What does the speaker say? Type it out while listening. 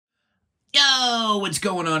Yo, what's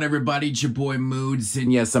going on, everybody? It's your boy Moods,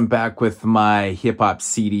 and yes, I'm back with my hip-hop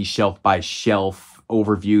CD shelf by shelf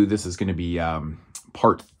overview. This is going to be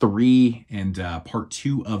part 3 and part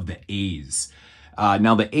 2 of the A's.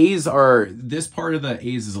 Now the A's are, this part of the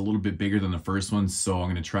A's is a little bit bigger than the first one, so I'm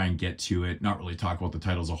going to try and get to it, not really talk about the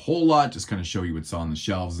titles a whole lot, just kind of show you what's on the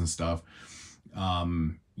shelves and stuff.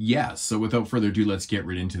 Yeah, so without further ado, let's get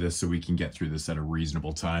right into this so we can get through this at a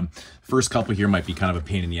reasonable time. First couple here might be kind of a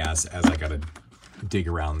pain in the ass as I gotta dig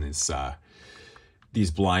around this these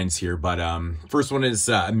blinds here. But first one is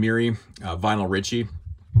Amiri, Vinyl Richie.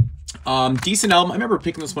 Decent album. I remember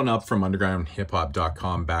picking this one up from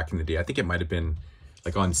undergroundhiphop.com back in the day. I think it might have been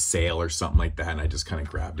like on sale or something like that, and I just kind of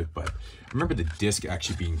grabbed it. But I remember the disc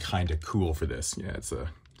actually being kind of cool for this. Yeah, it's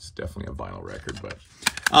definitely a vinyl record, but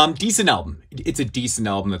decent album. It's a decent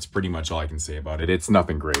album. That's pretty much all I can say about it. It's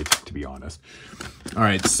nothing great, to be honest. All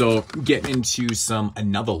right, so getting into some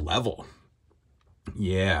Another Level.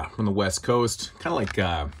 Yeah, from the West Coast, kind of like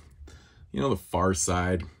you know, the Far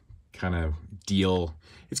Side kind of deal.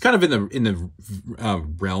 It's kind of in the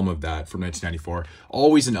realm of that from 1994.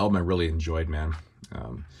 Always an album I really enjoyed, man.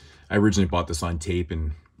 I originally bought this on tape,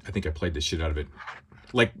 and I think I played the shit out of it.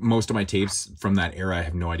 Like most of my tapes from that era, I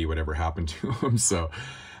have no idea what ever happened to them. So,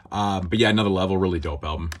 but yeah, Another Level, really dope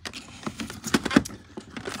album.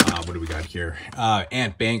 What do we got here?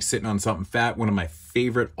 Ant Banks, Sitting on Something Fat, one of my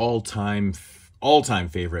favorite all-time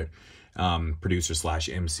favorite producers slash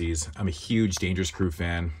MCs. I'm a huge Dangerous Crew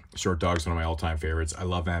fan. Short Dog's one of my all-time favorites. I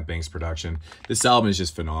love Ant Banks' production. This album is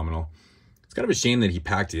just phenomenal. It's kind of a shame that he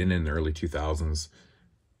packed it in the early 2000s,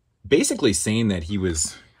 basically saying that he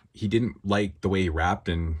didn't like the way he rapped,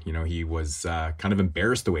 and you know, he was kind of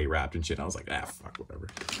embarrassed the way he rapped and shit. I was like, ah, fuck, whatever.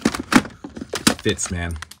 Fits,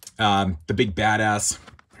 man. The Big Badass,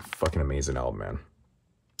 fucking amazing album, man.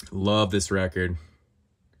 Love this record.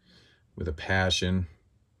 With a Passion,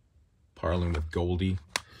 Parling with Goldie,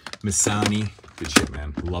 Misani, good shit,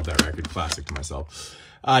 man. Love that record, classic to myself.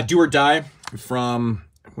 Do or Die, from,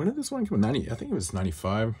 when did this one come out? I think it was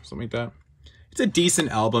 95, something like that. It's a decent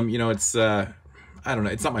album. You know, it's I don't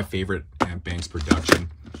know, it's not my favorite Ant Banks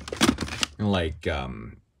production. You know, like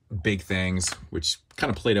Big Things, which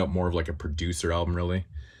kind of played out more of like a producer album, really.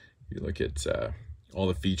 You look at all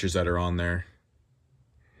the features that are on there.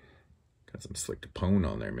 Got some Slick Capone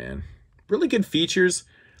on there, man. Really good features.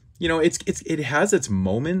 You know, it has its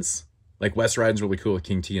moments. Like West Ride's really cool with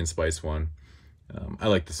King T and Spice One. I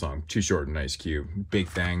like the song Too Short and Ice Cube. Big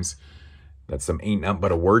Things. That's some Ain't Nothing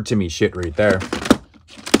But a Word to Me shit right there.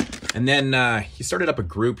 And then he started up a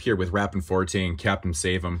group here with Rappin' Forte and Captain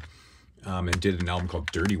Save 'Em, and did an album called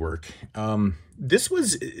Dirty Work. This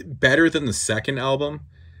was better than the second album.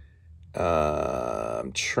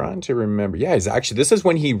 I'm trying to remember. Yeah, this is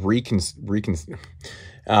when he you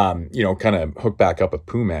know, kind of hooked back up with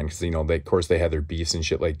Pooh Man, because you know, of course they had their beefs and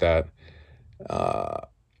shit like that.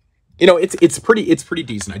 You know, it's pretty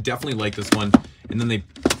decent. I definitely like this one. And then they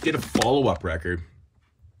did a follow-up record,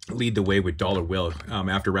 Lead the Way, with Dollar Will,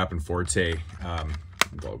 after Rappin' Forte.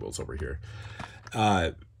 Dollar Will's over here.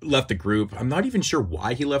 Left the group. I'm not even sure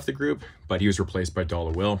why he left the group, but he was replaced by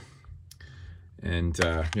Dollar Will. And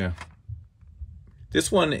yeah,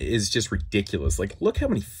 this one is just ridiculous. Like, look how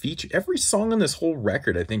many features. Every song on this whole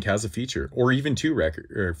record, I think, has a feature, or even two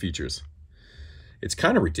features. It's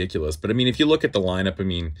kind of ridiculous. But I mean, if you look at the lineup, I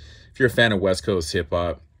mean, if you're a fan of West Coast hip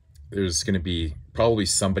hop, there's going to be probably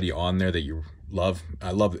somebody on there that you love.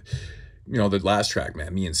 I love it. You know, the last track,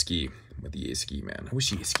 man, Me and Ski, with the Ski, man. I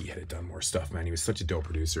wish Ski had done more stuff, man. He was such a dope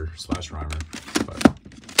producer / rhymer. But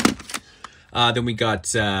then we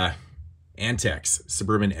got Antex,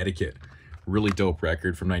 Suburban Etiquette. Really dope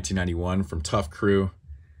record from 1991 from Tough Crew.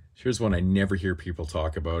 Here's one I never hear people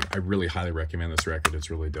talk about. I really highly recommend this record. It's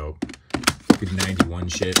really dope. Good 91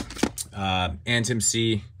 shit. Anthem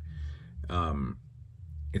C.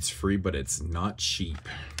 It's free, but it's not cheap.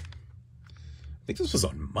 I think this was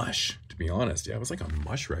on Mush, to be honest. Yeah, it was like on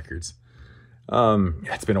Mush Records. Yeah,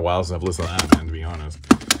 it's been a while since I've listened to that, man, to be honest.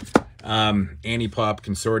 Anti-Pop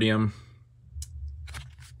Consortium.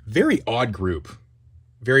 Very odd group.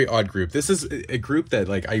 Very odd group. This is a group that,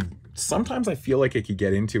 like, sometimes I feel like I could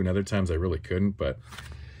get into, and other times I really couldn't, but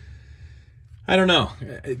I don't know.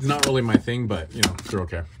 It's not really my thing, but, you know, they're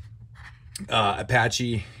okay.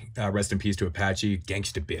 Apache, rest in peace to Apache.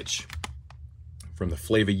 Gangsta Bitch, from the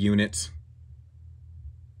Flava Unit.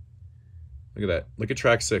 Look at that. Look at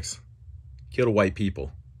track 6. Kill the White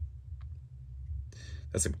People.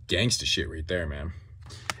 That's some gangsta shit right there, man.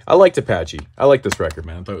 I liked Apache. I like this record,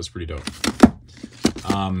 man. I thought it was pretty dope.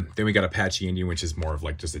 Then we got Apache Indian, which is more of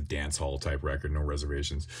like just a dance hall type record, no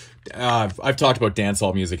reservations. I've talked about dance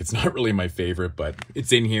hall music. It's not really my favorite, but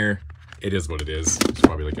it's in here. It is what it is. It's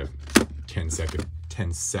probably like a 10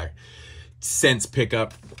 cents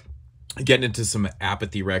pickup. Getting into some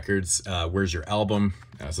Apathy records. Where's Your Album?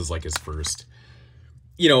 This is like his first,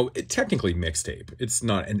 you know, technically mixtape. It's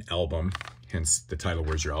not an album, hence the title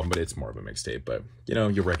Where's Your Album, but it's more of a mixtape. But, you know,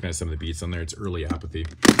 you'll recognize some of the beats on there. It's early Apathy.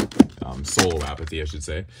 Solo Apathy, I should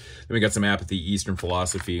say. Then we got some Apathy Eastern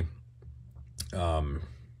Philosophy.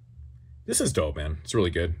 This is dope, man. It's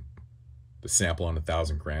really good. The sample on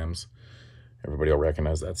 1,000 grams. Everybody will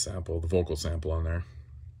recognize that sample, the vocal sample on there.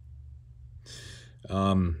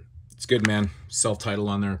 It's good, man. Self-titled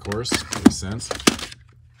on there, of course. Makes sense.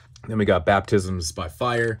 Then we got Baptisms by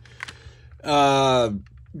Fire.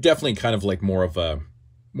 Definitely kind of like more of a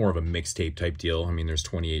mixtape type deal. I mean, there's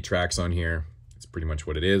 28 tracks on here. It's pretty much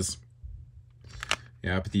what it is.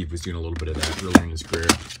 Yeah, Apathy was doing a little bit of that earlier in his career.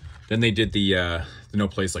 Then they did the No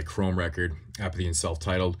Place Like Chrome record, Apathy and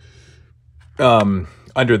self-titled.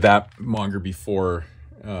 Under that moniker before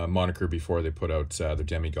they put out their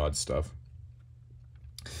Demigod stuff.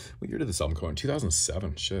 What year did this album come out?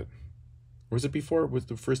 2007. Shit. Or was it before with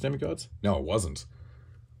the first Demigods? No, it wasn't.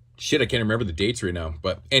 Shit, I can't remember the dates right now.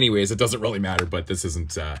 But anyways, it doesn't really matter. But this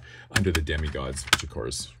isn't under the Demigods, which of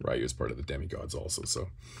course Ryu is part of the Demigods also. So,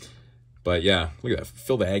 but yeah, look at that.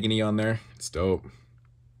 Feel the Agony on there. It's dope.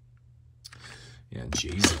 Yeah,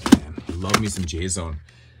 J-Zone, man. Love me some J-Zone.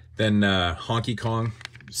 Then Honky Kong.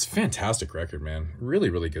 It's a fantastic record, man.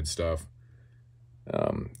 Really, really good stuff.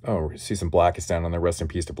 Oh, see some Blackistan on there. Rest in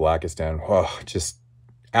peace to Blackistan. Oh, just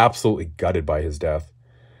absolutely gutted by his death.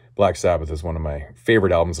 Black Sabbath is one of my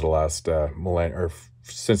favorite albums of the last millennium, or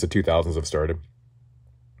since the 2000s have started.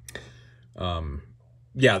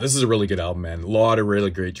 Yeah, this is a really good album, man. A lot of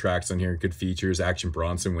really great tracks on here. Good features. Action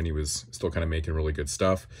Bronson when he was still kind of making really good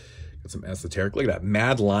stuff. Got some esoteric. Look at that.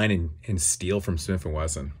 Mad Line and Steel from Smith &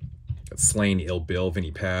 Wesson. Got Slain, Ill Bill,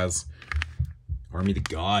 Vinnie Paz. Army of the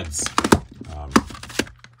Gods.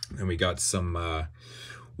 And we got some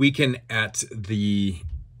Weekend at the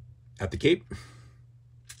Cape.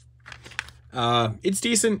 It's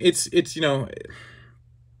decent. It's you know,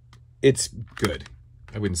 it's good.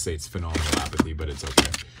 I wouldn't say it's phenomenal Apathy, but it's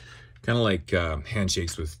okay. Kind of like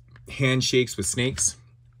Handshakes with Snakes.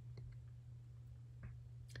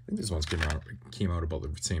 I think this one's came out about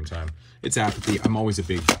the same time. It's Apathy. I'm always a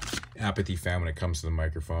big Apathy fan when it comes to the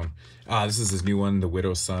microphone. This is his new one, The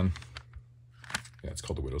Widow's Son. Yeah, it's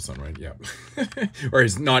called The Widow's Son, right? Yeah. Or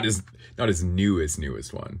it's not his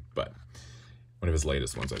newest one, but one of his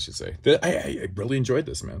latest ones, I should say. I really enjoyed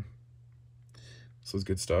this, man. This was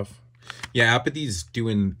good stuff. Yeah, Apathy's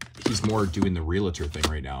he's more doing the realtor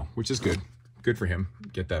thing right now, which is good. Good for him.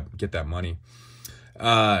 Get that money.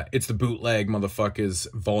 It's the Bootleg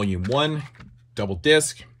Motherfuckers Volume 1, double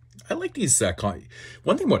disc. I like these.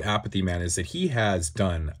 One thing about Apathy, man, is that he has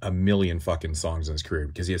done a million fucking songs in his career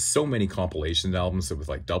because he has so many compilation albums with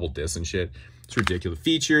like double discs and shit. It's ridiculous.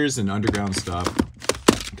 Features and underground stuff.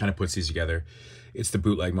 Kind of puts these together. It's the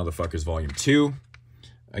Bootleg Motherfuckers Volume 2.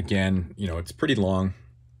 Again, you know, it's pretty long.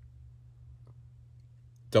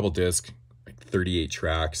 Double disc, like 38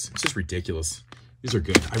 tracks. It's just ridiculous. These are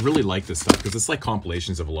good. I really like this stuff because it's like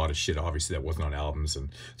compilations of a lot of shit, obviously, that wasn't on albums and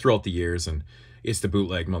throughout the years. And it's the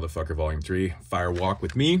Bootleg Motherfucker Volume 3, Fire Walk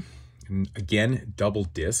With Me. And again, double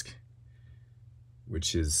disc,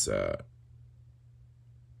 which is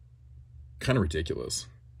kind of ridiculous.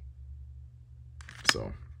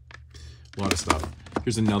 So, a lot of stuff.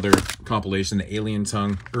 Here's another compilation, The Alien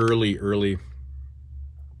Tongue. Early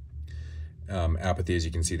Apathy, as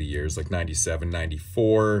you can see the years, like 97,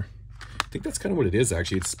 94. I think that's kind of what it is,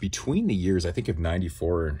 actually. It's between the years, I think, of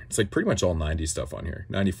 94. It's like pretty much all 90s stuff on here.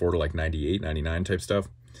 94 to like 98, 99 type stuff.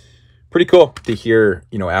 Pretty cool to hear,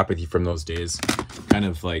 you know, Apathy from those days. Kind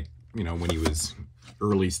of like, you know, when he was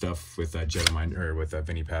early stuff with Jedi Mind, or with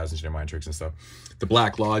Vinnie Paz and Jedi Mind Tricks and stuff. The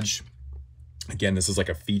Black Lodge. Again, this is like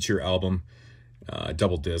a feature album.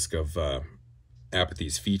 Double disc of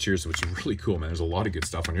Apathy's features, which is really cool, man. There's a lot of good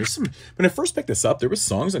stuff on here. When I first picked this up, there was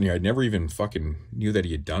songs on here I'd never even fucking knew that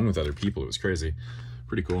he had done with other people. It was crazy.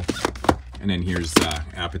 Pretty cool. And then here's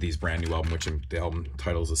Apathy's brand new album, which the album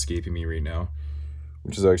title is escaping me right now,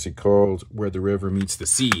 which is actually called Where the River Meets the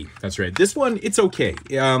Sea. That's right. This one, it's okay.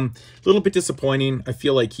 A little bit disappointing. I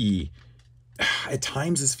feel like at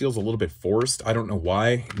times this feels a little bit forced. I don't know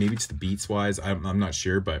why. Maybe it's the beats wise. I'm not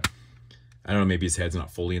sure, but I don't know, maybe his head's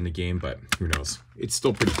not fully in the game, but who knows? It's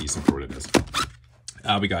still pretty decent for what it is.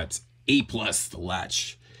 We got A+, The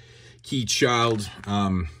Latch. Key Child.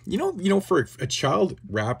 For a Child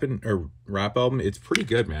rap album, it's pretty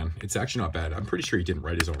good, man. It's actually not bad. I'm pretty sure he didn't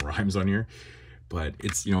write his own rhymes on here, but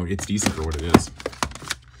it's, it's decent for what it is.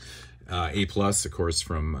 A+, of course,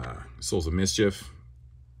 from Souls of Mischief.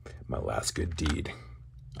 My Last Good Deed.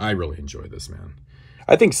 I really enjoy this, man.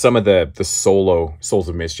 I think some of the solo Souls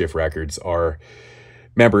of Mischief records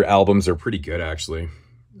albums are pretty good, actually.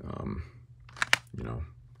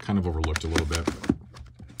 Kind of overlooked a little bit.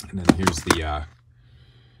 And then here's the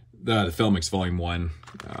Filmix Volume 1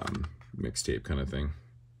 mixtape kind of thing.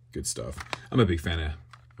 Good stuff. I'm a big fan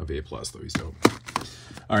of A+, though. He's dope.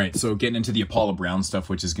 All right, so getting into the Apollo Brown stuff,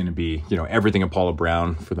 which is going to be, everything Apollo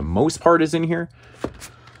Brown for the most part is in here.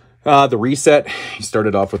 The Reset. He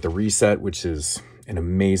started off with the Reset, which is an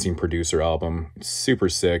amazing producer album. Super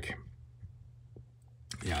sick.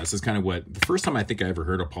 Yeah, this is kind of the first time I think I ever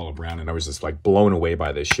heard Apollo Brown, and I was just like blown away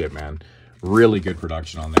by this shit, man. Really good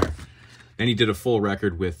production on there. Then he did a full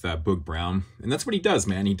record with Boog Brown, and that's what he does,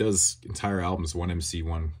 man. He does entire albums, one MC,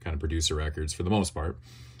 one kind of producer records for the most part.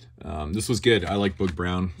 This was good. I like Boog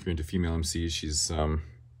Brown. If you're into female MCs, she's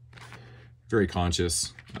very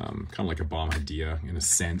conscious, kind of like a Bomb Idea in a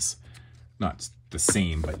sense. Not the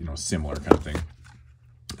same, but, similar kind of thing.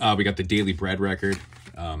 We got the Daily Bread record,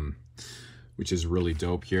 which is really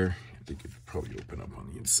dope here. I think it could probably open up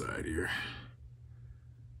on the inside here.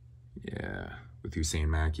 Yeah, with Hussein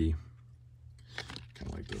Mackie.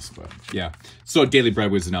 Kind of like this, but yeah. So Daily Bread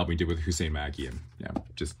was an album we did with Hussein Mackie, and yeah,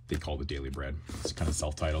 they called it Daily Bread. It's kind of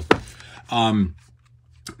self-titled.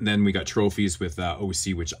 Then we got Trophies with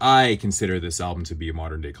OC, which I consider this album to be a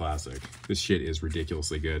modern day classic. This shit is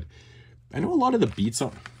ridiculously good. I know a lot of the beats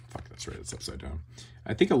on... Fuck, that's right, it's upside down.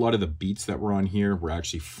 I think a lot of the beats that were on here were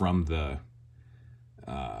actually from the...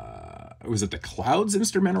 was it the Clouds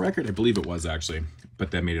instrumental record? I believe it was, actually.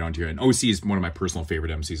 But that made it onto here. And OC is one of my personal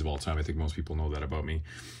favorite MCs of all time. I think most people know that about me.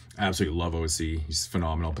 I absolutely love OC. He's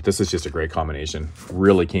phenomenal. But this is just a great combination.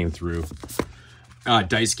 Really came through.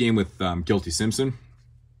 Dice Game with Guilty Simpson.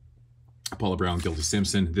 Apollo Brown, Guilty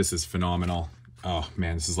Simpson. This is phenomenal. Oh,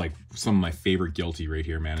 man. This is like some of my favorite Guilty right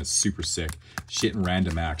here, man. It's super sick. Shit in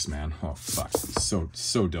Random Acts, man. Oh, fuck.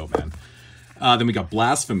 So dope, man. Then we got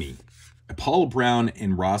Blasphemy. Apollo Brown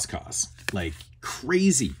and Roscos. Like,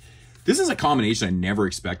 crazy. This is a combination I never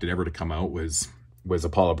expected ever to come out was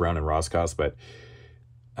Apollo Brown and Roscos, but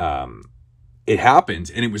it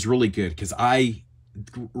happened, and it was really good because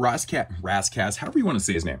Roscos, however you want to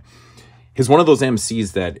say his name, he's one of those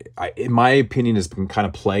MCs that, in my opinion, has been kind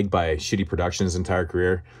of plagued by shitty production his entire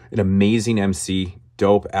career. An amazing MC,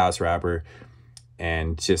 dope-ass rapper,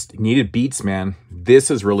 and just needed beats, man. This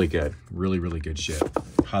is really good. Really, really good shit.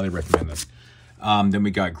 Highly recommend this. Then we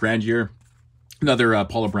got Grandeur, another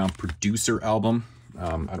Apollo Brown producer album. I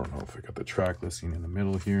don't know if I got the track listing in the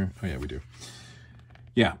middle here. Oh, yeah, we do.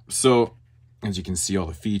 Yeah, so as you can see, all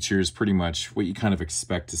the features, pretty much what you kind of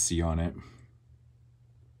expect to see on it.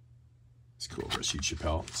 It's cool. Rashid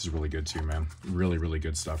Chappelle. This is really good too, man. Really, really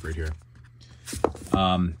good stuff right here.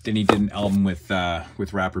 Then he did an album with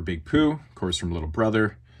rapper Big Pooh, of course, from Little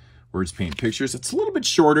Brother. Words Paint Pictures. It's a little bit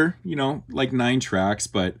shorter, like 9 tracks,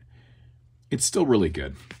 but it's still really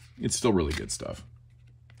good. It's still really good stuff.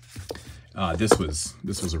 This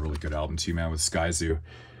was a really good album too, man, with Skyzoo,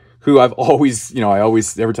 who I've always,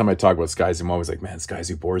 every time I talk about Skyzoo, I'm always like, man,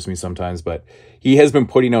 Skyzoo bores me sometimes, but he has been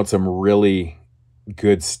putting out some really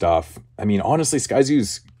good stuff. I mean, honestly,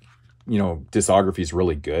 Skyzoo's, discography is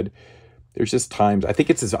really good. There's just times, I think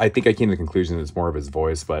I came to the conclusion that it's more of his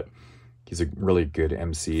voice, but he's a really good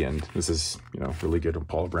MC, and this is, really good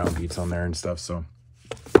Apollo Brown beats on there and stuff, so.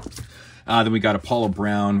 Then we got Apollo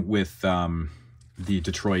Brown with the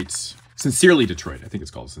Detroit, Sincerely Detroit. I think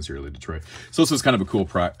it's called Sincerely Detroit. So this was kind of a cool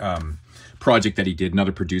project that he did,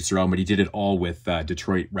 another producer album, but he did it all with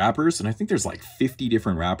Detroit rappers, and I think there's like 50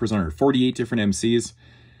 different rappers on it, or 48 different MCs,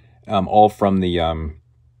 all from the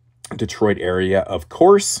Detroit area. Of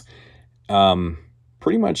course,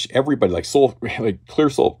 pretty much everybody, like Clear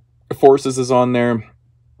Soul Forces is on there,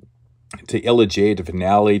 to Illa J, to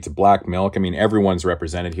Finale, to Black Milk. I mean, everyone's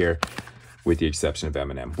represented here, with the exception of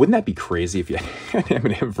Eminem. Wouldn't that be crazy if you had an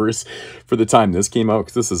Eminem verse for the time this came out?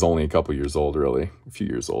 Because this is only a couple years old, really. A few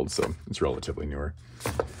years old, so it's relatively newer.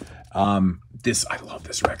 I love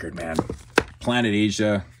this record, man. Planet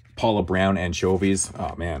Asia, Paula Brown, Anchovies.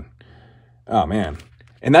 Oh, man. Oh, man.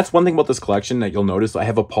 And that's one thing about this collection that you'll notice. I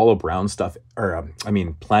have Apollo Brown stuff, or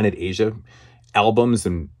Planet Asia albums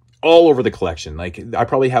and all over the collection. Like, I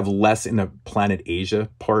probably have less in the Planet Asia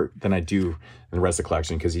part than I do in the rest of the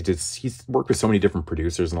collection, because he's worked with so many different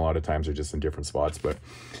producers, and a lot of times they're just in different spots. But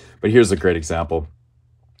here's a great example.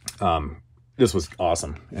 This was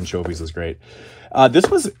awesome. Anchovies was great. This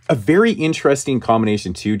was a very interesting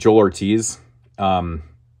combination too. Joel Ortiz, Paula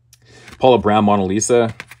Brown, Mona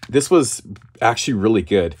Lisa. This was actually really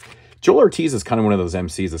good. Joel Ortiz is kind of one of those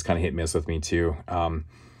MCs that's kind of hit and miss with me too.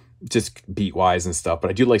 Just beat wise and stuff,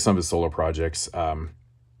 but I do like some of his solo projects.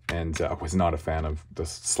 And I was not a fan of the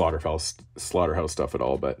Slaughterhouse stuff at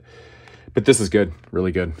all, but this is good,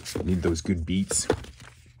 really good. Need those good beats.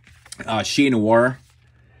 Chez Noir,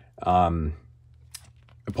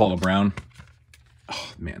 Apollo Brown.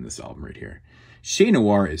 Oh man, this album right here. Chez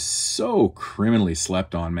Noir is so criminally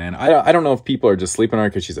slept on, man. I don't know if people are just sleeping on her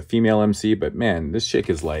because she's a female MC, but man, this chick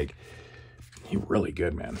is like really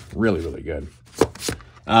good, man. Really, really good.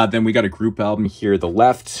 Then we got a group album here, The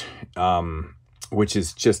Left, which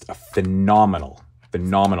is just a phenomenal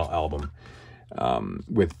album,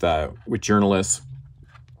 with Journalists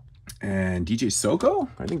and DJ Soko.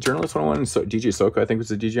 I think Journalist 101 and DJ Soko, I think, was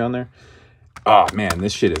the DJ on there. Oh man,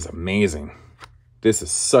 this shit is amazing. This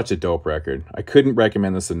is such a dope record. I couldn't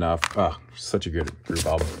recommend this enough. Oh, such a good group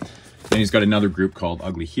album. Then he's got another group called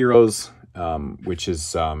Ugly Heroes, which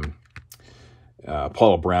is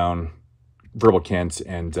Apollo Brown, Verbal Kent,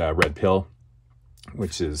 and Red Pill,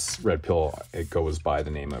 which is Red Pill. It goes by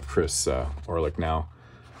the name of Chris Orlick now,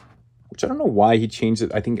 which I don't know why he changed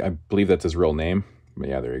it. I believe that's his real name. But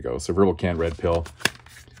yeah, there you go. So Verbal Kent, Red Pill.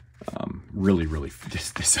 Really,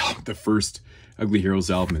 this album, the first Ugly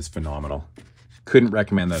Heroes album, is phenomenal. Couldn't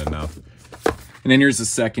recommend that enough. And then here's the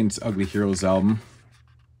second Ugly Heroes album.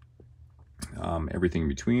 Everything in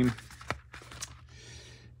Between.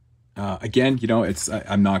 Again, you know,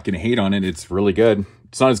 I'm not going to hate on it. It's really good.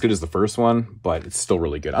 It's not as good as the first one, but it's still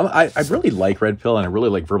really good. I really like Red Pill, and I really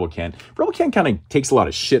like Verbal Kent. Verbal Kent kind of takes a lot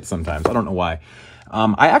of shit sometimes. I don't know why.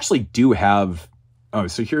 I actually do have... Oh,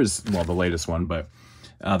 so here's, well, the latest one, but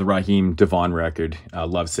the Raheem Devon record,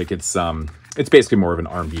 Lovesick. It's basically more of an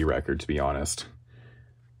R&B record, to be honest.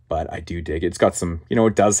 But I do dig it. It's got some, you know,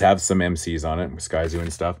 it does have some MCs on it, with Skyzoo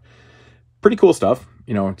and stuff. Pretty cool stuff.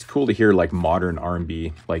 You know, it's cool to hear like modern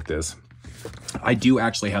R&B like this. I do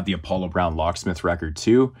actually have the Apollo Brown Locksmith record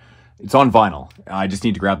too. It's on vinyl. I just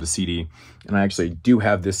need to grab the CD. And I actually do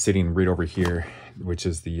have this sitting right over here, which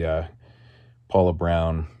is the Apollo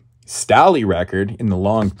Brown Stally record in the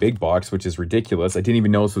long big box, which is ridiculous. I didn't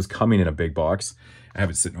even know this was coming in a big box. I have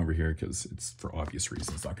it sitting over here because it's, for obvious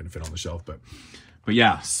reasons, it's not going to fit on the shelf. But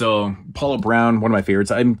yeah, so Apollo Brown, one of my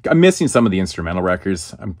favorites. I'm missing some of the instrumental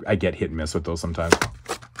records. I get hit and miss with those sometimes.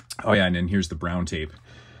 Oh yeah, and then here's the Brown tape,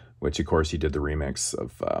 which of course he did the remix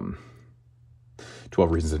of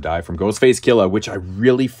 12 Reasons to Die from Ghostface Killah, which I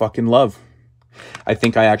really fucking love. I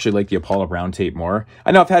think I actually like the Apollo Brown tape more.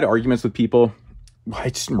 I know I've had arguments with people.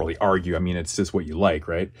 I just didn't really argue. I mean, it's just what you like,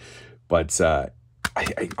 right? But I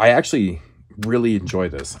actually really enjoy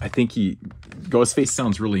this. I think Ghostface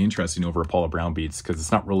sounds really interesting over Apollo Brown beats because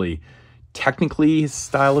it's not really technically his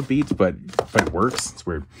style of beats, but it works. It's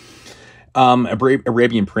weird.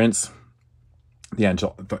 Arabian Prince, the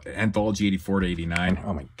Anthology 84 to 89.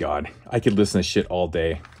 Oh my God. I could listen to shit all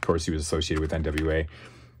day. Of course, he was associated with NWA.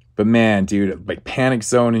 But man, dude, like Panic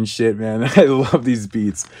Zone and shit, man. I love these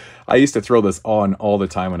beats. I used to throw this on all the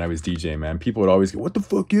time when I was DJing, man. People would always go, what the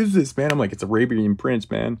fuck is this, man? I'm like, it's Arabian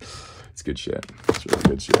Prince, man. It's good shit. It's really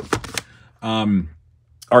good shit. Army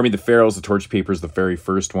of the Pharaohs, the Torch Papers, the very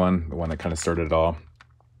first one, the one that kind of started it all.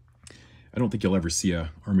 I don't think you'll ever see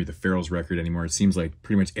a Army of the Pharaohs record anymore. It seems like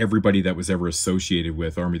pretty much everybody that was ever associated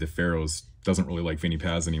with Army of the Pharaohs doesn't really like Vinnie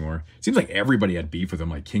Paz anymore. It seems like everybody had beef with him,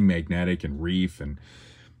 like King Magnetic and Reef, and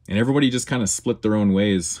everybody just kind of split their own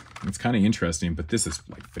ways. It's kind of interesting, but this is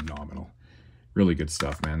like phenomenal. Really good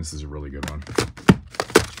stuff, man. This is a really good one.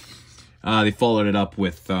 They followed it up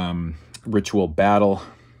with Ritual Battle,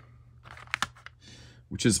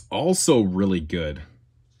 which is also really good.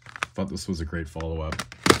 I thought this was a great follow-up.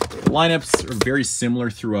 Lineups are very similar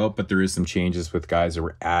throughout, but there is some changes with guys that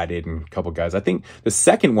were added and a couple guys. I think the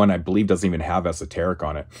second one, I believe, doesn't even have Esoteric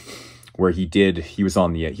on it, where he was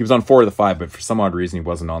on 4 of the 5, but for some odd reason he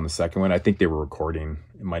wasn't on the second one. I think they were recording.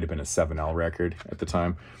 It might have been a 7L record at the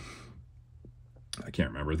time. I can't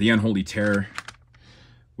remember. The Unholy Terror,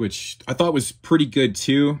 which I thought was pretty good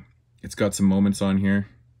too. It's got some moments on here.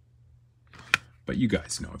 But you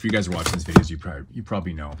guys know. If you guys are watching these videos, you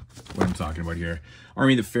probably know what I'm talking about here.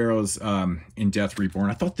 Army of the Pharaohs, in Death Reborn.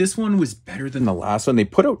 I thought this one was better than the last one. They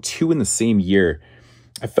put out 2 in the same year.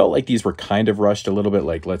 I felt like these were kind of rushed a little bit,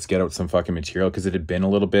 like, let's get out some fucking material, because it had been a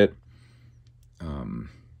little bit.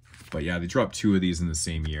 But yeah, they dropped 2 of these in the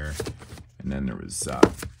same year. And then there was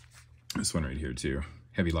this one right here too.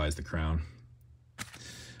 Heavy Lies the Crown.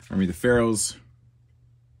 Army of the Pharaohs.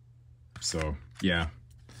 So, yeah.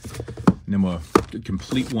 And then we'll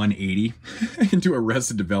complete 180 into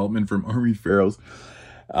Arrested Development from Army Pharaohs.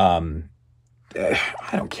 I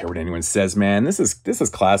don't care what anyone says, man. This is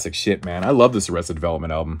classic shit, man. I love this Arrested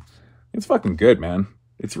Development album. It's fucking good, man.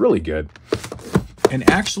 It's really good. And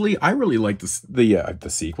actually, I really like the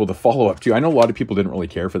sequel, the follow-up too. I know a lot of people didn't really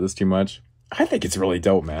care for this too much. I think it's really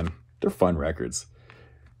dope, man. They're fun records.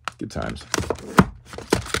 Good times.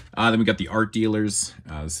 Then we got the Art Dealers.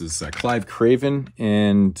 This is Clive Craven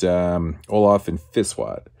and Olaf and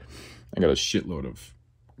Fiswat. I got a shitload of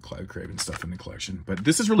Clive Craven stuff in the collection, but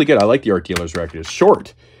this is really good. I like the Art Dealers record. It's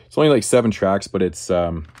short. It's only like 7 tracks, but it's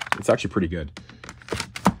actually pretty good.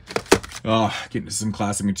 Oh, getting to some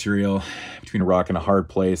classic material. Between a Rock and a Hard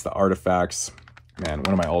Place, the Artifacts. Man,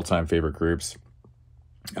 one of my all-time favorite groups.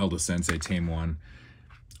 Elda Sensei, Tame One.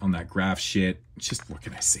 On that graph shit. It's just, what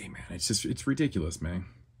can I say, man? It's ridiculous, man.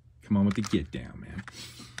 Come on with the get down, man.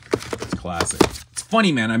 It's classic. It's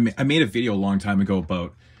funny, man. I made a video a long time ago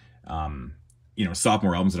about, you know,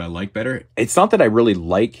 sophomore albums that I like better. It's not that I really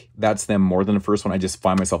like That's Them more than the first one. I just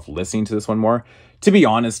find myself listening to this one more. To be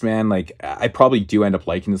honest, man, like, I probably do end up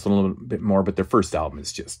liking this one a little bit more, but their first album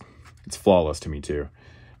is just, it's flawless to me too.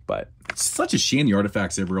 But it's such a shame the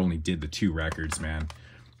Artifacts ever only did the 2 records, man,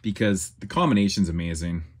 because the combination's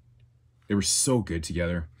amazing. They were so good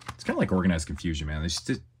together. It's kind of like Organized Confusion, man. They just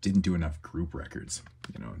didn't do enough group records.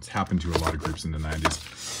 You know, it's happened to a lot of groups in the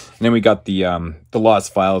 90s. And then we got the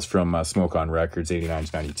Lost Files from Smoke On Records, 89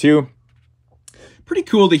 to 92. Pretty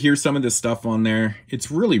cool to hear some of this stuff on there. It's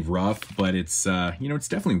really rough, but it's, you know, it's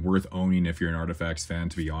definitely worth owning if you're an Artifacts fan,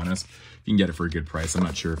 to be honest. You can get it for a good price. I'm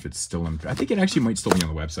not sure if it's still in, I think it actually might still be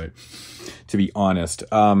on the website, to be honest.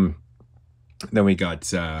 Then we got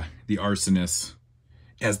the Arsonists,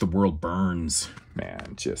 As the World Burns.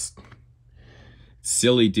 Man, just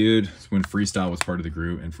silly, dude. It's when Freestyle was part of the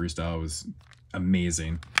group, and Freestyle was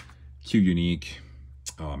amazing. Q Unique.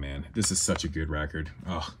 Oh man, this is such a good record.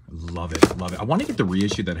 Oh, I love it, love it. I want to get the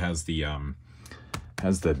reissue that has the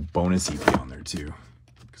bonus EP on there too,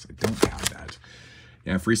 because I don't have that.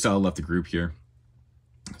 Yeah, Freestyle left the group here,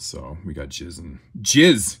 so we got Jizz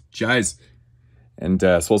and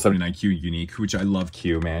Soul 79 Q Unique, which I love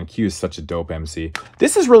Q, man. Q is such a dope MC.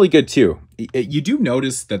 This is really good too. You do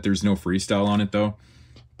notice that there's no freestyle on it though,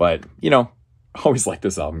 but you know, I always like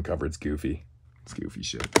this album cover. It's goofy. It's goofy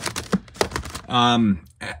shit.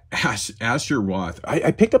 Asher Roth.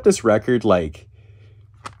 I picked up this record, like,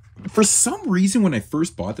 for some reason when I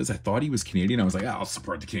first bought this, I thought he was Canadian. I was like, oh, I'll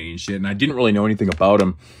support the Canadian shit. And I didn't really know anything about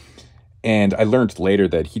him. And I learned later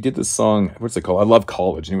that he did this song, what's it called? I Love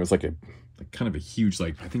College. And it was like kind of a huge,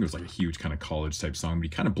 like, I think it was like a huge kind of college type song, but he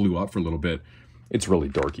kind of blew up for a little bit. It's really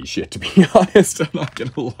dorky shit, to be honest. I'm not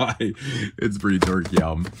gonna lie. It's a pretty dorky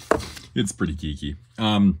album. It's pretty geeky.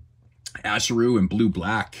 Asheru and Blue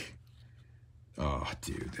Black. Oh,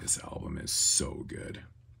 dude, this album is so good.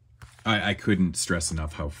 I couldn't stress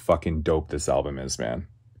enough how fucking dope this album is, man.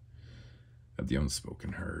 Of the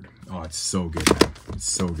Unspoken Herd. Oh, it's so good, man. It's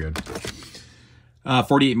so good.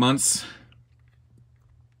 48 Months.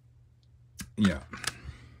 Yeah.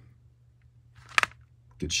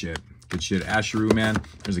 Good shit. Good shit. Asheru, man.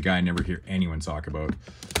 There's a guy I never hear anyone talk about.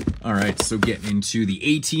 All right, so getting into the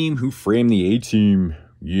A-Team. Who Framed the A-Team?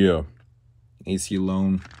 Yeah. AC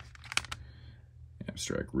Alone.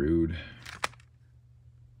 Abstract Rude.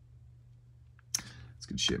 It's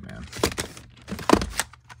good shit, man.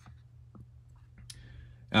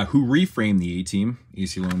 Who Reframed the A-Team?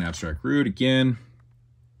 AC Alone, Abstract Rude again.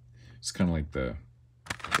 It's kind of like the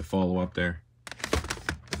follow-up there.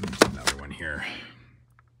 There's another one here.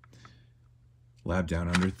 Lab Down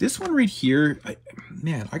Under. This one right here,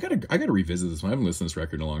 man, I gotta revisit this one. I haven't listened to this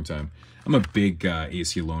record in a long time. I'm a big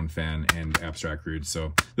AC Alone fan and Abstract Rude,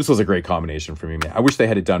 so this was a great combination for me, man. I wish they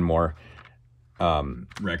had done more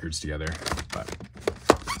records together. But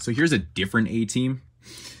so here's a different A-Team.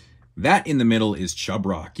 That in the middle is Chub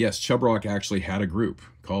Rock. Yes, Chub Rock actually had a group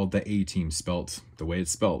called the A-Team, spelt the way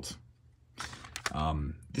it's spelt.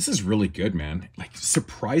 This is really good, man. Like,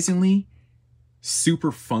 surprisingly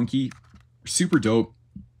super funky, super dope.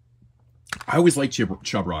 I always liked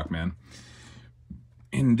Chub Rock, man.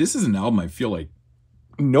 And this is an album I feel like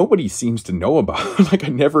nobody seems to know about. Like, I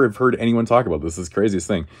never have heard anyone talk about this. This is the craziest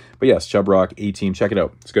thing. But yes, Chub Rock, A-Team, check it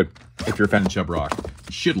out. It's good. If you're a fan of Chub Rock,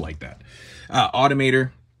 you should like that.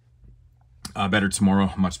 Automator, Better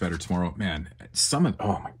Tomorrow, Much Better Tomorrow. Man,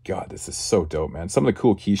 oh my God, this is so dope, man. Some of the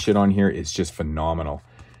cool key shit on here is just phenomenal.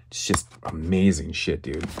 It's just amazing shit,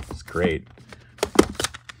 dude. It's great.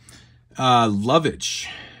 Lovage.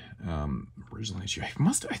 Originally,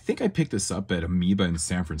 I think I picked this up at Amoeba in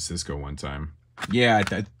San Francisco one time. Yeah,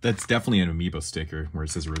 that's definitely an Amiibo sticker where it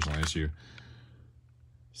says original issue.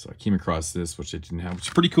 So I came across this, which I didn't have, which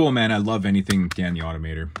is pretty cool, man. I love anything Dan the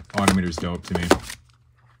Automator. Automator's dope to me.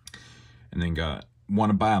 And then got Want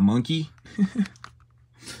to Buy a Monkey?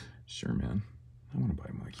 Sure, man. I want to buy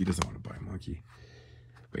a monkey. He doesn't want to buy a monkey.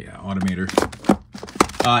 But yeah, Automator.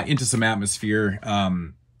 Into some Atmosphere.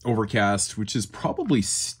 Overcast, which is probably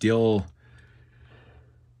still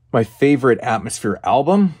my favorite Atmosphere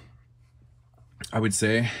album, I would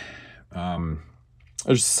say.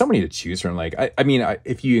 There's so many to choose from. Like, I mean,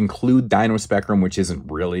 if you include Dino Spectrum, which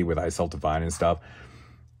isn't really with Ice Self Divine and stuff,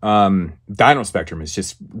 Dino Spectrum is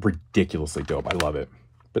just ridiculously dope. I love it.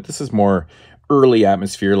 But this is more early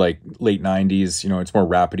Atmosphere, like late 90s. You know, it's more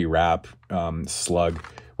rapidy rap, slug,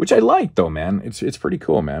 which I like though, man. It's pretty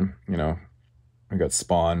cool, man. You know, I got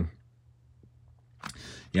Spawn.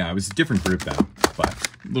 Yeah, it was a different group then, but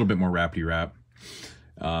a little bit more rapidy rap.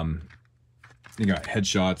 You got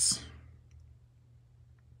Headshots,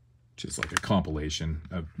 which is like a compilation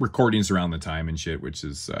of recordings around the time and shit, which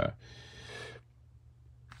is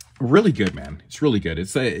really good, man. It's really good.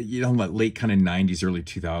 It's you know, like late kind of 90s, early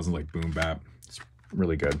 2000s, like boom bap. It's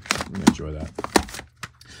really good. I really enjoy that.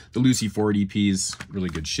 The Lucy Ford EPs, really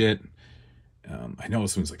good shit. I know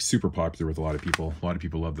this one's like super popular with a lot of people. A lot of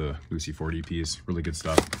people love the Lucy Ford EPs. Really good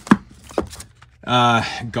stuff.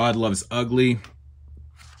 God Loves Ugly.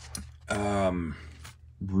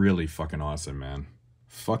 Really fucking awesome, man.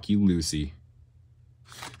 Fuck You, Lucy.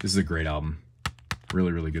 This is a great album.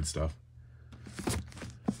 Really, really good stuff.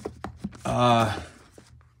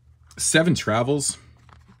 Seven Travels.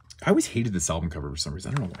 I always hated this album cover for some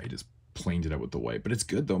reason. I don't know why I just planed it out with the white, but it's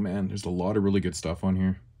good though, man. There's a lot of really good stuff on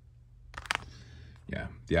here. Yeah,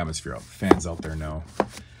 the Atmosphere fans out there know.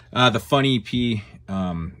 The Fun EP.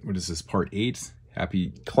 What is this? Part 8.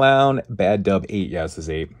 Happy Clown. Bad Dub 8. Yeah, this is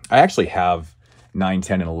 8. I actually have 9,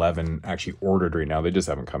 10, and 11 actually ordered right now. They just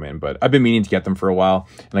haven't come in, but I've been meaning to get them for a while,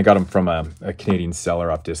 and I got them from a Canadian seller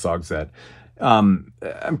off Discogs that I'm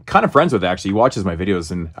kind of friends with, actually. He watches my videos,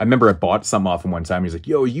 and I remember I bought some off him one time. He's like,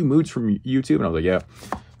 yo, you Moods from YouTube? And I was like, yeah.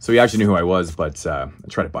 So he actually knew who I was, but I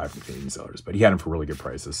tried to buy from Canadian sellers, but he had them for really good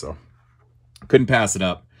prices, so couldn't pass it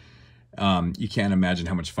up. You can't imagine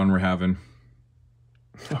how much fun we're having.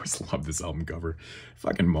 I always love this album cover.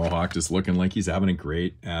 Fucking Mohawk just looking like he's having a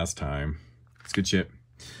great ass time. It's good shit.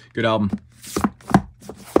 Good album.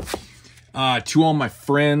 To All My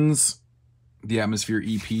Friends, the Atmosphere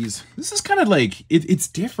EPs. This is kind of like, it's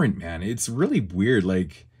different, man. It's really weird.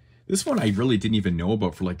 Like, this one I really didn't even know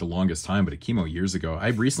about for like the longest time, but it came out years ago. I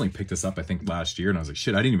recently picked this up, I think last year, and I was like,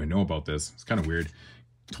 shit, I didn't even know about this. It's kind of weird.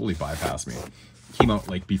 Totally bypassed me. Came out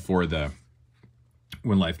like before the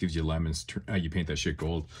When Life Gives You Lemons, You Paint That Shit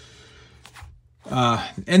Gold.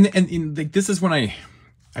 And like, this is when I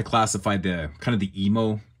classified the kind of the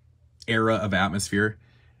emo era of Atmosphere.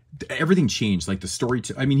 Everything changed. Like the story,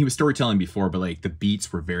 I mean, he was storytelling before, but like the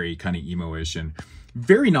beats were very kind of emo-ish and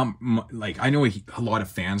very not like, I know a lot of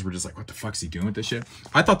fans were just like, what the fuck's he doing with this shit?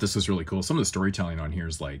 I thought this was really cool. Some of the storytelling on here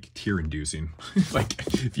is like tear-inducing. Like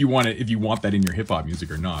if you want that in your hip-hop music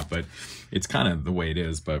or not, but it's kind of the way it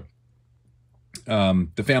is. But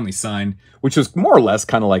The Family Sign, which was more or less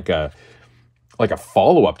kind of like a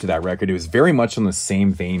follow-up to that record. It was very much on the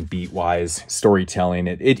same vein, beat-wise, storytelling.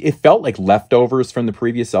 It felt like leftovers from the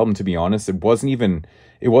previous album, to be honest. It wasn't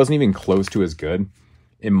even close to as good,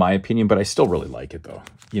 in my opinion, but I still really like it though.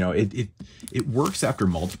 You know, it works after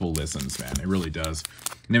multiple listens, man. It really does.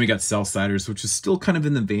 And then we got Southsiders, which is still kind of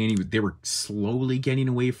in the vein. They were slowly getting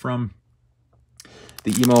away from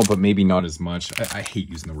the emo, but maybe not as much. I hate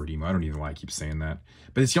using the word emo. I don't even know why I keep saying that.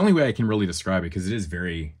 But it's the only way I can really describe it, because it is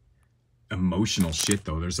very emotional shit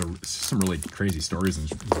though. There's some really crazy stories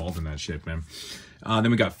involved in that shit, man.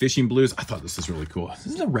 Then we got Fishing Blues. I thought this was really cool.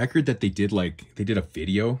 This is a record that they did a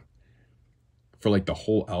video for like the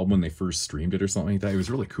whole album when they first streamed it or something like that. It was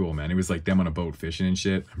really cool, man. It was like them on a boat fishing and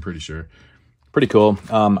shit, I'm pretty sure. Pretty cool.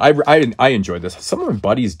 I enjoyed this. Some of my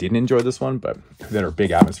buddies didn't enjoy this one, but that are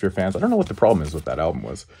big Atmosphere fans. I don't know what the problem is with that album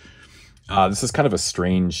was. This is kind of a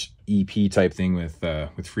strange EP type thing with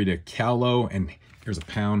Frida Kahlo, and here's a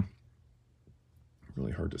pound.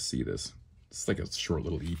 Really hard to see this. It's like a short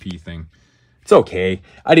little EP thing. It's okay.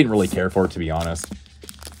 I didn't really care for it, to be honest.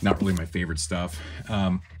 Not really my favorite stuff.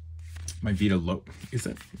 My Vita Local. Is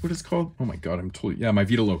that what it's called? Oh my god, I'm totally... Yeah, My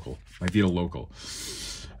Vita Local. My Vita Local.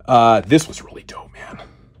 This was really dope, man.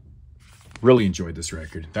 Really enjoyed this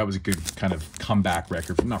record. That was a good kind of comeback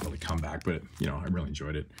record. Not really comeback, but, you know, I really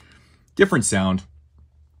enjoyed it. Different sound.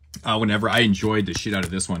 Whenever I enjoyed the shit out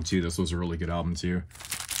of this one, too. This was a really good album, too.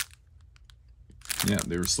 Yeah,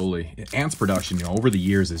 they were slowly. Ant's production, you know, over the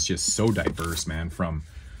years is just so diverse, man. From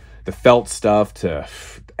the felt stuff to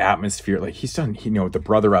atmosphere. Like he's done, you know, the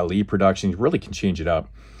Brother Ali production. He really can change it up.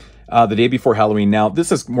 The Day Before Halloween. Now,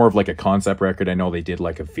 this is more of like a concept record. I know they did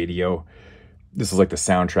like a video. This is like the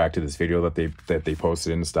soundtrack to this video that they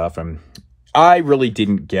posted and stuff. And I really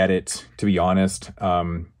didn't get it, to be honest.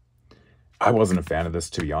 I wasn't a fan of this,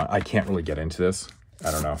 to be honest. I can't really get into this.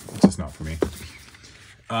 I don't know. It's just not for me.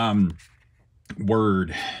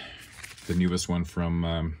 Word, the newest one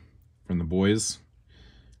from the boys.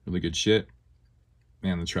 Really good shit.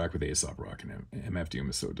 Man, the track with Aesop Rock and MF Doom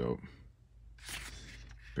is so dope.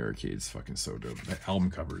 Barricade's fucking so dope. That album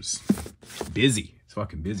cover's busy. It's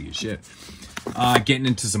fucking busy as shit. Getting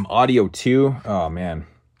into some audio too. Oh man,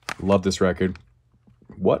 love this record.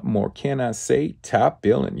 What more can I say? Top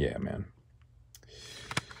billing, yeah, man.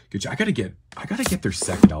 Good job. I gotta get their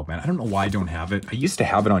second album, man. I don't know why I don't have it. I used to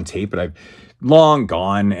have it on tape, but I've long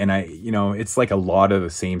gone, and you know, it's like a lot of the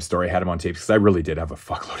same story. I had them on tapes because I really did have a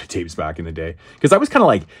fuckload of tapes back in the day. Because I was kind of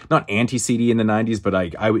like not anti-CD in the 90s, but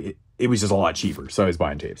it was just a lot cheaper, so I was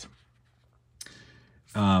buying tapes.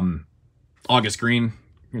 August Green,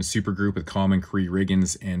 super group with Common, Cree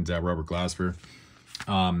Riggins, and Robert Glasper.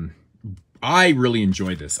 I really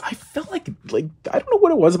enjoyed this. I felt like I don't know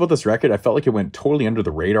what it was about this record. I felt like it went totally under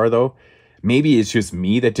the radar, though. Maybe it's just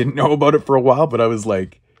me that didn't know about it for a while, but I was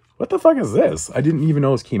like, what the fuck is this? I didn't even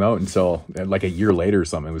know this came out until like a year later or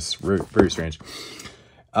something. It was very, very strange.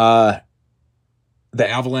 The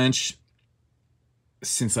Avalanche,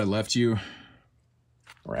 Since I Left You,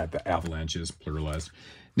 or at the Avalanches, pluralized.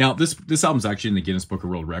 Now, this album's actually in the Guinness Book of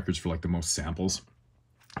World Records for like the most samples.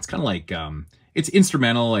 It's kind of like, it's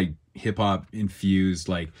instrumental, like hip-hop infused.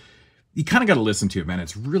 Like, you kind of got to listen to it, man.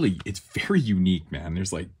 It's very unique, man.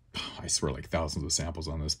 There's like, I swear, like thousands of samples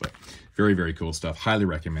on this, but very, very cool stuff. Highly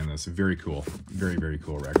recommend this. Very cool. Very, very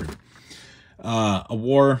cool record. A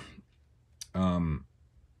War, The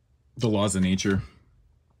Laws of Nature.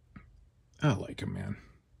 I like him, man.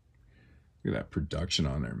 Look at that production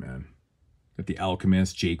on there, man. Got The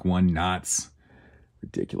Alchemist, Jake One, Knots.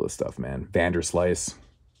 Ridiculous stuff, man. Vanderslice,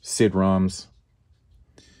 Sid Roms,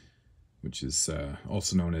 which is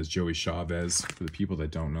also known as Joey Chavez. For the people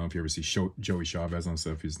that don't know, if you ever see Joey Chavez on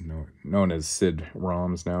stuff, he's known as Sid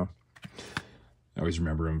Roms now. I always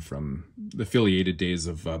remember him from the affiliated days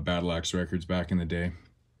of Battle Axe Records back in the day.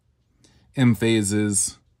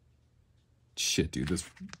 M-Phases. Shit, dude, this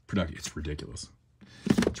production, it's ridiculous.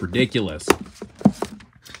 It's ridiculous.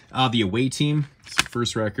 The Away Team, it's the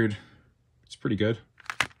first record. It's pretty good.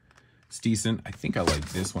 It's decent. I think I like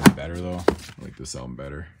this one better, though. I like this album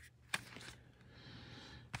better.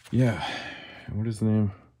 Yeah. What is the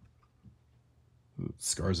name?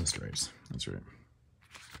 Scars and Stripes. That's right.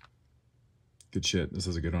 Good shit. This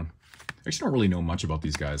is a good one. I actually don't really know much about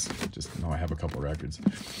these guys. Just know I have a couple records.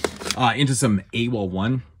 Into some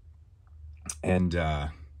AWOL1 and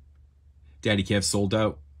Daddy Kev, Sold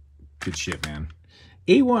Out. Good shit, man.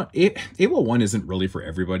 AWOL1 isn't really for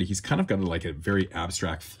everybody. He's kind of got like a very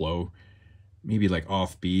abstract flow, maybe like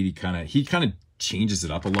offbeat. He kind of changes it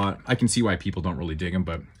up a lot. I can see why people don't really dig him,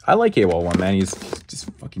 but I like AWOL1, man. He's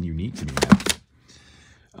just fucking unique to me,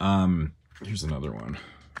 man. Here's another one.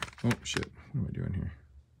 Oh shit, what am I doing here?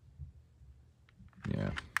 Yeah.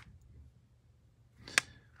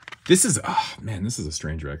 This is, oh man, this is a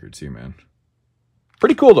strange record too, man.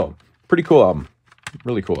 Pretty cool though. Pretty cool album.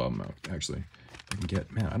 Really cool album, actually. I can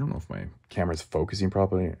get, man, I don't know if my camera's focusing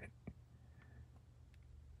properly.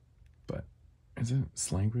 But, is it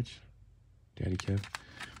Slanguage? Daddy Kev?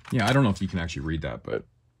 Yeah, I don't know if you can actually read that, but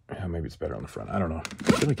maybe it's better on the front. I don't know.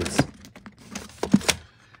 I feel like it's...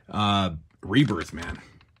 Rebirth, man.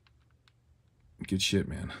 Good shit,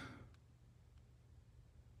 man.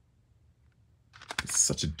 It's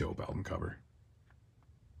such a dope album cover.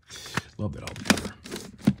 Love that album cover.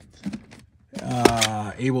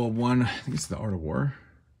 AWOL1, I think it's The Art of War.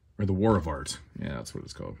 Or The War of Art. Yeah, that's what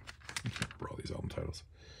it's called. I can't remember all these album titles.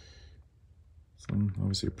 So,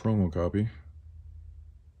 obviously a promo copy.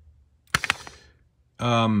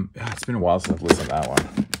 It's been a while since I've listened to that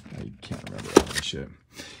one. I can't remember all that shit.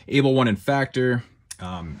 AWOL1 and Factor.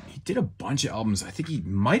 He did a bunch of albums. I think he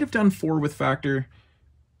might have done 4 with Factor.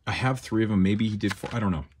 I have 3 of them. Maybe he did 4. I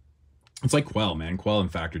don't know. It's like Quell, man. Quell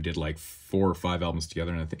and Factor did like 4 or 5 albums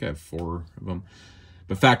together, and I think I have 4 of them.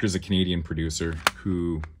 But Factor's a Canadian producer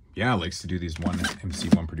who, yeah, likes to do these one MC,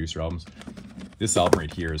 one producer albums. This album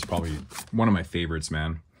right here is probably one of my favorites,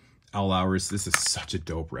 man. All Hours. This is such a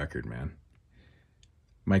dope record, man.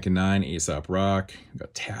 Micah 9, Aesop Rock. We've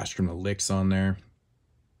got Tash from the Licks on there.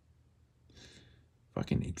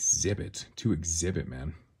 Fucking Exhibit. To Exhibit,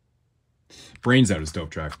 man. Brains Out is dope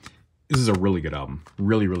track. This is a really good album.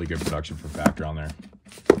 Really, really good production from Factor on there.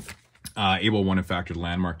 Able 1 and Factor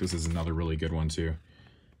Landmark. This is another really good one too.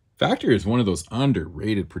 Factor is one of those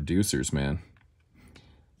underrated producers, man.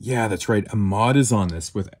 Yeah, that's right. Ahmad is on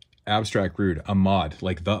this with Abstract Rude. Ahmad,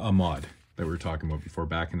 like the Ahmad that we were talking about before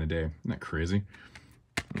back in the day. Isn't that crazy?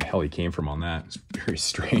 Where the hell he came from on that. It's very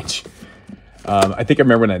strange. I think I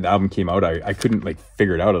remember when that album came out, I couldn't like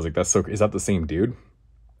figure it out. I was like, that's so, is that the same dude?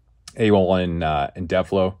 A1 and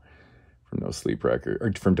Deflo from No Sleep Record,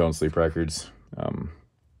 or from Don't Sleep Records.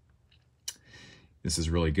 This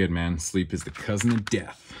is really good, man. Sleep is the cousin of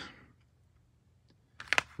death.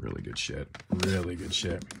 Really good shit. Really good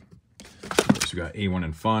shit. So we got A1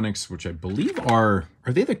 and Phonics, which I believe are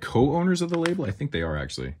they the co-owners of the label? I think they are,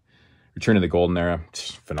 actually. Return to the Golden Era,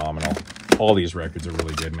 phenomenal. All these records are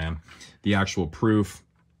really good, man. The Actual Proof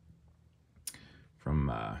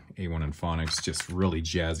from A1 and Phonics, just really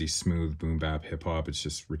jazzy, smooth, boom bap, hip hop. It's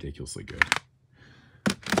just ridiculously good.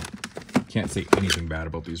 Can't say anything bad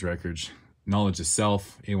about these records. Knowledge of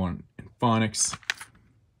Self, A1 and Phonics.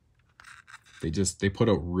 They put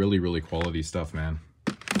out really, really quality stuff, man.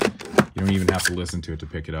 You don't even have to listen to it to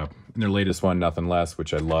pick it up. And their latest one, Nothing Less,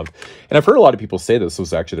 which I love. And I've heard a lot of people say this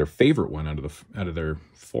was actually their favorite one out of their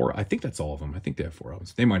 4. I think that's all of them. I think they have 4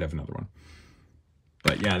 albums. They might have another one.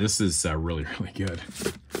 But yeah, this is really, really good.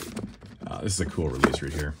 This is a cool release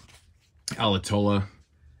right here. Alatola,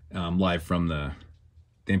 live from the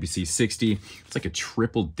MPC 60. It's like a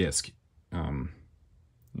triple disc.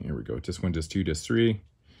 Here we go. Disc 1, Disc 2, Disc 3.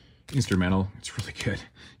 Instrumental. It's really good.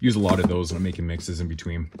 Use a lot of those when I'm making mixes in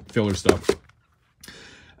between. Filler stuff.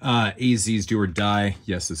 AZ's Do or Die.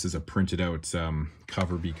 Yes, this is a printed out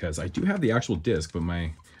cover because I do have the actual disc, but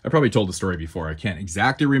I probably told the story before. I can't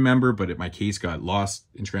exactly remember, but my case got lost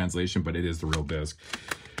in translation, but it is the real disc.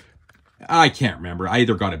 I can't remember. I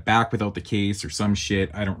either got it back without the case or some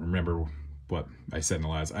shit. I don't remember what I said in the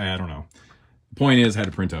last. I don't know. The point is, I had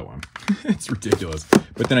to print out one. It's ridiculous.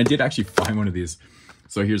 But then I did actually find one of these.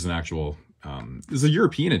 So here's an actual, this is a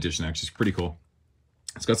European edition, actually. It's pretty cool.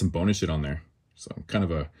 It's got some bonus shit on there. So kind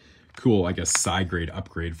of a cool, I guess, side grade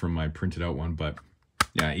upgrade from my printed out one. But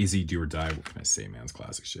yeah, AZ Do or Die. What can I say, man? It's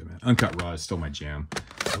classic shit, man. Uncut Raw is still my jam.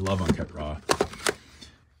 I love Uncut Raw.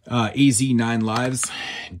 AZ 9 Lives.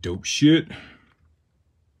 Dope shit.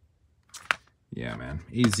 Yeah, man.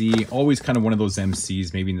 AZ, always kind of one of those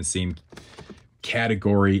MCs, maybe in the same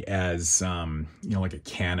category as, you know, like a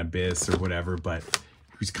Cannabis or whatever, but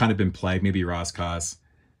who's kind of been plagued, maybe Roskos,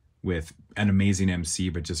 with an amazing MC,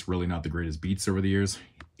 but just really not the greatest beats over the years.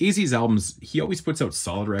 AZ's albums, he always puts out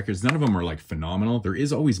solid records. None of them are like phenomenal. There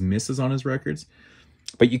is always misses on his records,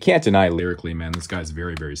 but you can't deny lyrically, man, this guy's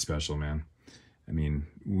very, very special, man. I mean,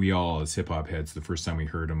 we all as hip hop heads, the first time we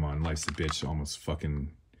heard him on Life's a Bitch, almost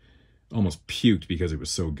puked because it was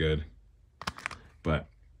so good. But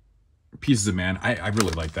Pieces of Man, I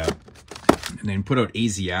really like that. And then put out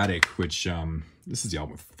Asiatic, which this is the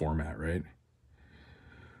album format, right?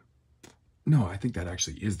 No, I think that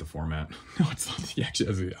actually is the format. No, it's not. He actually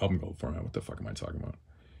has the album called format. What the fuck am I talking about?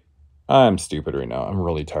 I'm stupid right now. I'm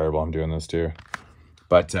really tired while I'm doing this too.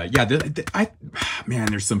 But yeah, man,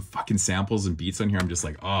 there's some fucking samples and beats on here. I'm just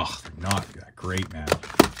like, oh, they're not that great, man.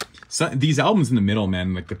 So these albums in the middle,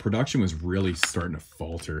 man, like the production was really starting to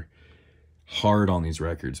falter hard on these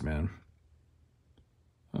records, man.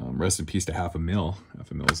 Rest in peace to Half a Mil.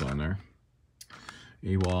 Half a Mil's on there.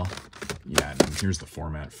 AWOL. Yeah, and here's the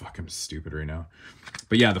format. Fuck, I'm stupid right now.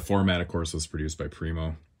 But yeah, the format, of course, was produced by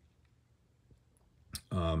Primo.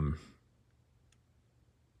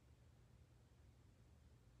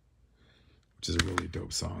 Which is a really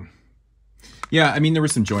dope song. Yeah, I mean, there were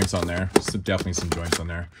some joints on there. Definitely some joints on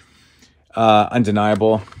there.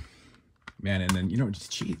 Undeniable. Man, and then, you know,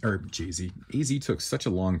 Jay-Z. AZ took such a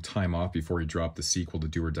long time off before he dropped the sequel to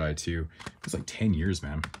Do or Die 2. It was like 10 years,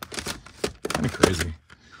 man. Kind of crazy.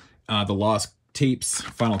 The Lost Tapes,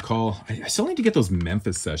 Final Call. I still need to get those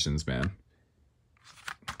Memphis sessions, man.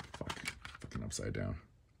 Fucking upside down.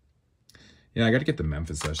 Yeah, I got to get the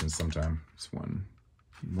Memphis sessions sometime. It's one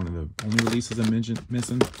of the only releases I'm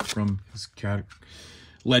missing from his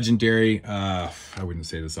legendary. I wouldn't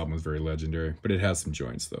say this album was very legendary, but it has some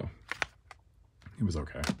joints, though. It was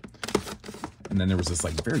okay. And then there was this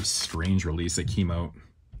like very strange release that came out,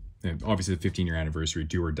 and obviously the 15-year anniversary,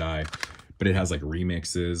 Do or Die, but it has like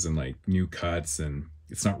remixes and like new cuts, and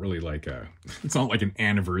it's not really like it's not like an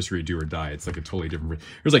anniversary Do or Die. It's like a totally different.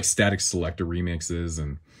 There's like Static Selector remixes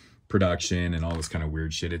and production and all this kind of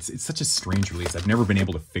weird shit. It's such a strange release. I've never been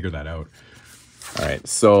able to figure that out. All right,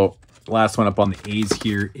 so last one up on the A's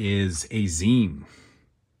here is Azim.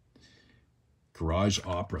 Garage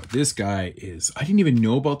Opera. This guy is, I didn't even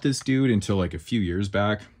know about this dude until like a few years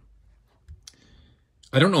back.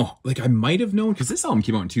 I don't know, like I might have known because this album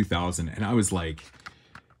came out in 2000 and I was like,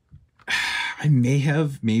 I may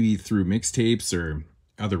have maybe through mixtapes or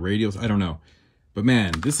other radios, I don't know. But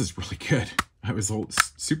man, this is really good. I was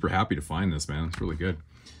super happy to find this, man. It's really good.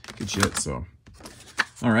 Good shit, so.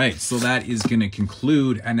 All right, so that is going to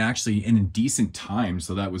conclude, and actually in a decent time.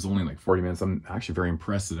 So that was only like 40 minutes. I'm actually very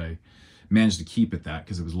impressed that I managed to keep it that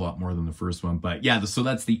because it was a lot more than the first one. But yeah, so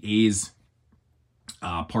that's the A's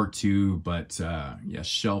part 2. But yeah,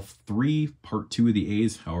 shelf 3, part 2 of the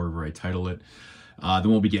A's, however I title it. Then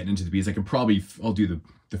we'll be getting into the B's. I'll do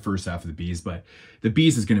the first half of the B's, but the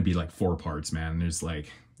B's is going to be like 4 parts, man. There's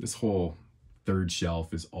like this whole 3rd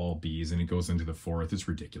shelf is all B's and it goes into the 4th. It's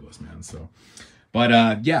ridiculous, man. So,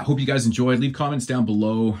 but yeah, hope you guys enjoyed. Leave comments down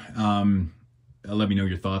below. Let me know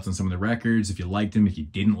your thoughts on some of the records. If you liked them, if you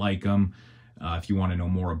didn't like them, if you want to know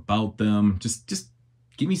more about them, just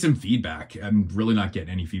give me some feedback. I'm really not getting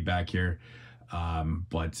any feedback here.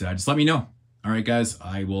 But just let me know. All right, guys,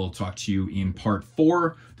 I will talk to you in part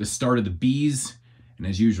 4, the start of the B's. And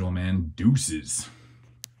as usual, man, deuces.